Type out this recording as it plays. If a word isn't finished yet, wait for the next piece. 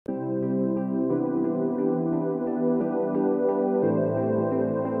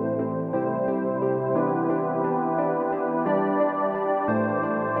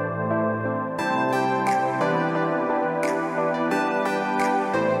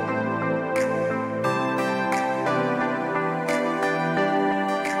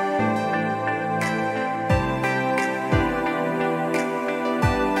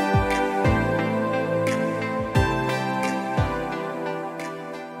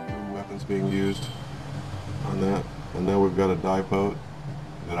being used on that. And then we've got a dive boat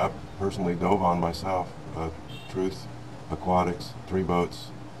that I personally dove on myself. Truth Aquatics, 3 boats.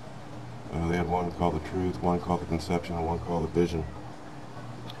 They had one called the Truth, one called the Conception, and one called the Vision.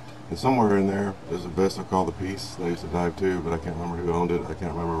 And somewhere in there, there's a vessel called the Peace that I used to dive to, but I can't remember who owned it. I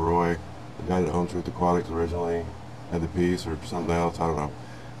can't remember Roy, the guy that owned Truth Aquatics originally, had the Peace or something else. I don't know,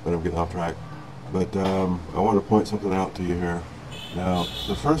 but I'm getting off track. But I want to point something out to you here. Now,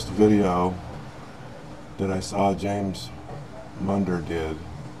 the first video that I saw James Munder did,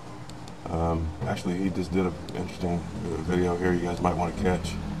 actually he just did an interesting video here you guys might want to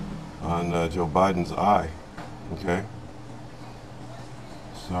catch on Joe Biden's eye. Okay,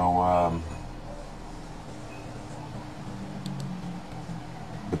 so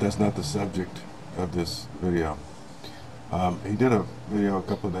but that's not the subject of this video. He did a video a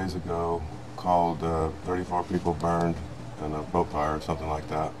couple of days ago called 34 people burned in a boat fire or something like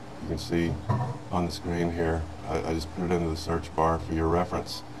that. You can see on the screen here. I just put it into the search bar for your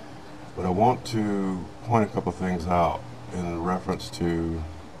reference. But I want to point a couple things out in reference to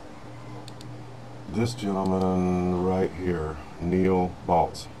this gentleman right here, Neil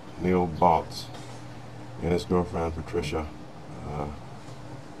Baltz. Neil Baltz and his girlfriend Patricia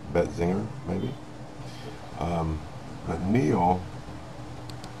Betzinger, maybe. But Neil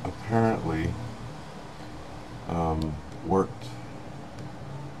apparently worked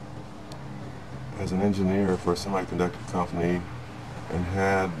as an engineer for a semiconductor company and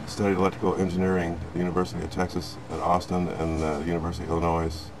had studied electrical engineering at the University of Texas at Austin and the University of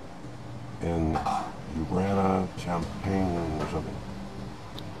Illinois in Urbana-Champaign or something.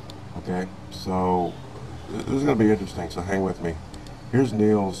 Okay, so this is going to be interesting, so hang with me. Here's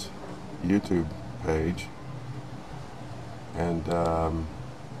Neil's YouTube page, and I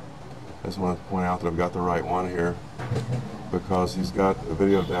just want to point out that I've got the right one here, because he's got a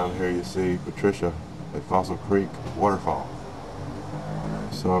video down here. You see Patricia at Fossil Creek Waterfall.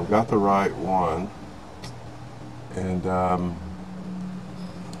 So I've got the right one, and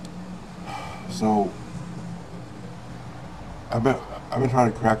so I've been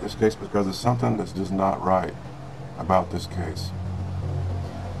trying to crack this case because there's something that's just not right about this case.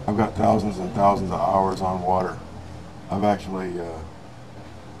 I've got thousands and thousands of hours on water. I've actually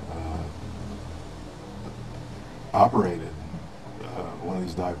operated one of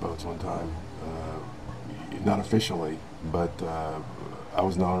these dive boats one time, not officially, but I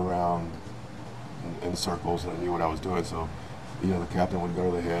was known around in circles and I knew what I was doing. So, you know, the captain would go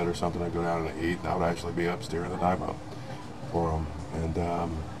to the head or something, I'd go down and eat, and I would actually be up steering the dive boat for him. And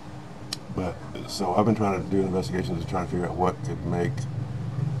so I've been trying to do investigations to try to figure out what could make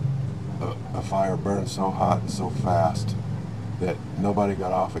a fire burn so hot and so fast that nobody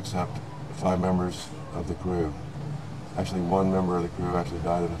got off except 5 members of the crew. Actually, 1 member of the crew actually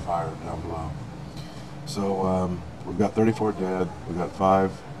died in the fire down below. So we've got 34 dead. We've got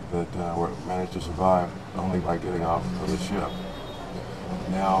 5 that managed to survive only by getting off of the ship.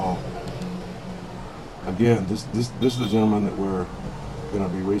 Now, again, this is the gentleman that we're going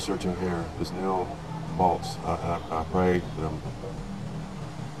to be researching here, this Neil Baltz. I pray that I'm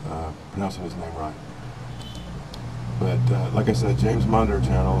pronouncing his name right. But like I said, James Munder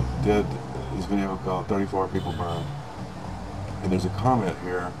channel did this video called 34 People Burned. And there's a comment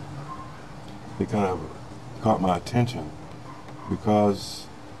here that kind of caught my attention, because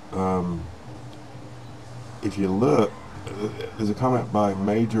if you look, there's a comment by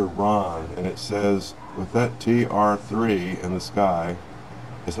Major Ron, and it says, with that TR3 in the sky,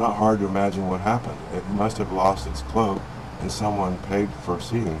 it's not hard to imagine what happened. It must have lost its cloak and someone paid for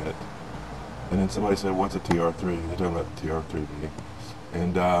seeing it. And then somebody said, what's a TR3? They're talking about the TR3B.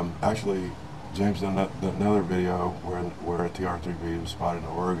 And actually, James did another video where a TR3B was spotted in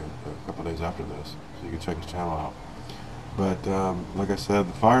Oregon a couple of days after this, so you can check his channel out. But like I said,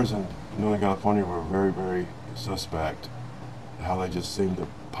 the fires in Northern California were very, very suspect. How they just seemed to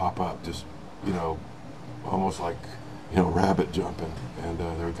pop up, just, you know, almost like, you know, rabbit jumping, and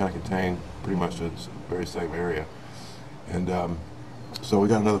they were kind of contained pretty much to the very same area. And so we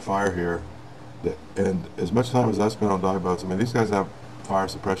got another fire here, and as much time as I spent on dive boats, I mean, these guys have fire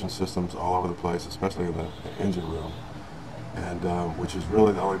suppression systems all over the place, especially in the engine room, and which is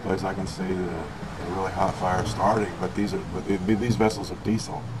really the only place I can see a really hot fire starting. But these vessels are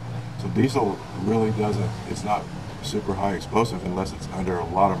diesel, so diesel really doesn't. It's not super high explosive unless it's under a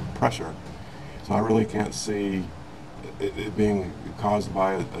lot of pressure. So I really can't see it being caused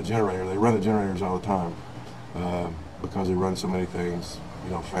by a generator. They run the generators all the time because they run so many things,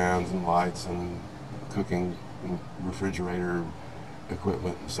 you know, fans and lights and cooking and refrigerator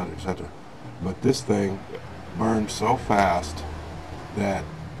equipment, etc., etc. But this thing burned so fast that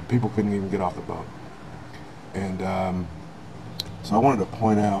people couldn't even get off the boat. And so I wanted to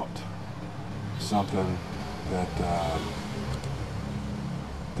point out something that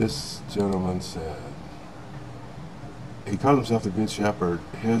this gentleman said. He called himself the Good Shepherd.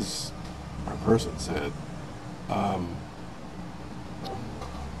 Our person said,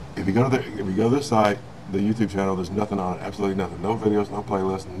 if you go to this site, the YouTube channel, there's nothing on it, absolutely nothing, no videos, no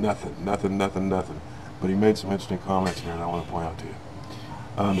playlists, nothing. But he made some interesting comments here, and I want to point out to you.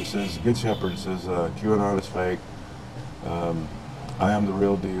 It says, Good Shepherd. It says, QAnon is fake. I am the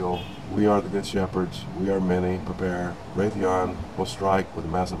real deal. We are the Good Shepherds. We are many. Prepare. Raytheon will strike with a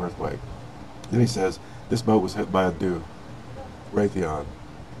massive earthquake. Then he says, this boat was hit by a dew. Raytheon.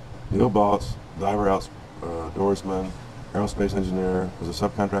 Neil Baltz, diver outdoorsman, aerospace engineer, was a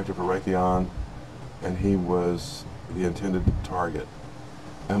subcontractor for Raytheon, and he was the intended target.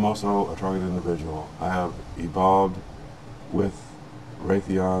 I'm also a targeted individual. I have evolved with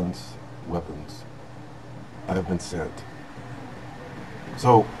Raytheon's weapons. I have been sent.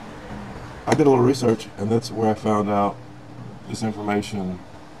 So I did a little research, and that's where I found out this information,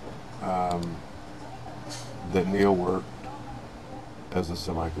 that Neil worked as a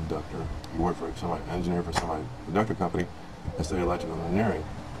semiconductor. He worked for a engineer for a semiconductor company and studied electrical engineering.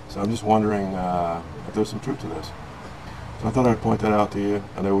 So I'm just wondering if there's some truth to this. So I thought I'd point that out to you.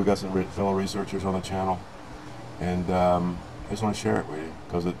 I know we got some fellow researchers on the channel, and I just want to share it with you,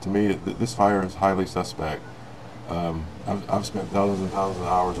 because to me, this fire is highly suspect. I've spent thousands and thousands of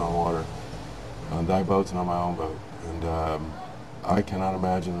hours on water, on dive boats and on my own boat, and I cannot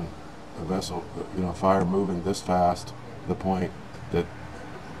imagine a vessel, fire moving this fast to the point that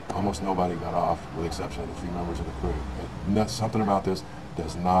almost nobody got off, with the exception of a few members of the crew. Something about this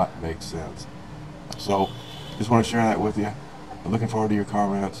does not make sense. So just want to share that with you. I'm looking forward to your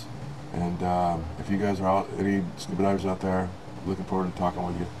comments, and if you guys are any scuba divers out there, I'm looking forward to talking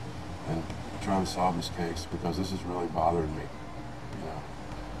with you and trying to solve this case, because this is really bothering me.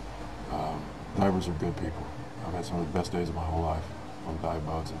 Divers are good people. I've had some of the best days of my whole life on dive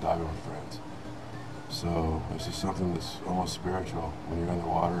boats and diving with friends. So it's just something that's almost spiritual when you're in the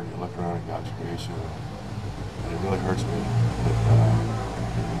water and you look around at God's creation, and it really hurts me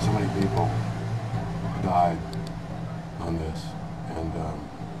that so many people died on this, and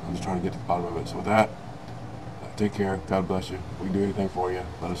I'm just trying to get to the bottom of it. So with that, take care. God bless you. If we can do anything for you,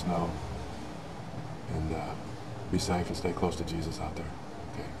 let us know, and be safe and stay close to Jesus out there.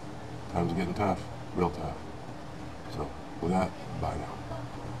 Okay, times are getting tough, real tough. So with that, bye now.